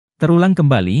Terulang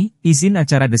kembali, izin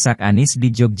acara Desak Anies di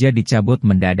Jogja dicabut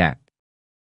mendadak.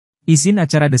 Izin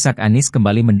acara Desak Anies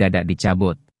kembali mendadak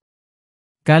dicabut.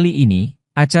 Kali ini,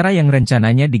 acara yang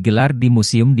rencananya digelar di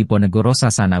Museum Diponegoro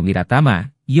Sasana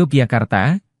Wiratama,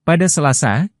 Yogyakarta, pada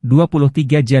Selasa,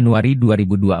 23 Januari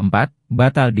 2024,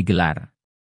 batal digelar.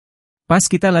 Pas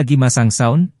kita lagi masang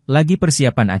sound, lagi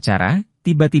persiapan acara,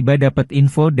 tiba-tiba dapat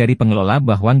info dari pengelola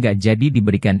bahwa nggak jadi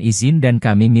diberikan izin dan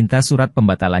kami minta surat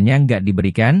pembatalannya nggak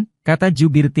diberikan, kata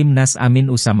jubir Timnas Amin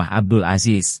Usamah Abdul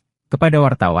Aziz, kepada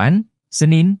wartawan,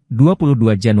 Senin,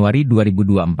 22 Januari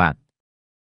 2024.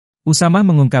 Usamah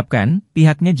mengungkapkan,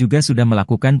 pihaknya juga sudah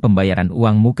melakukan pembayaran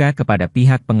uang muka kepada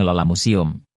pihak pengelola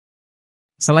museum.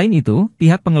 Selain itu,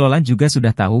 pihak pengelola juga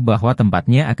sudah tahu bahwa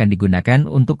tempatnya akan digunakan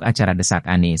untuk acara Desak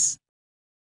Anies.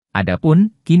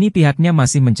 Adapun, kini pihaknya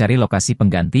masih mencari lokasi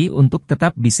pengganti untuk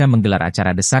tetap bisa menggelar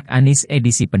acara Desak Anies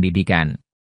edisi pendidikan.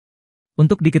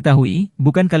 Untuk diketahui,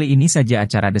 bukan kali ini saja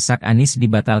acara Desak Anies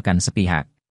dibatalkan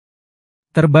sepihak.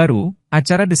 Terbaru,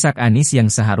 acara Desak Anies yang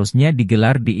seharusnya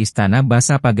digelar di Istana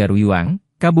Basa Pagaruyuang,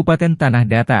 Kabupaten Tanah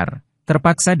Datar,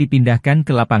 terpaksa dipindahkan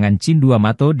ke lapangan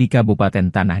Cinduamato di Kabupaten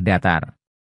Tanah Datar.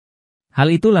 Hal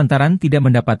itu lantaran tidak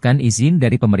mendapatkan izin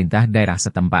dari pemerintah daerah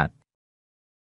setempat.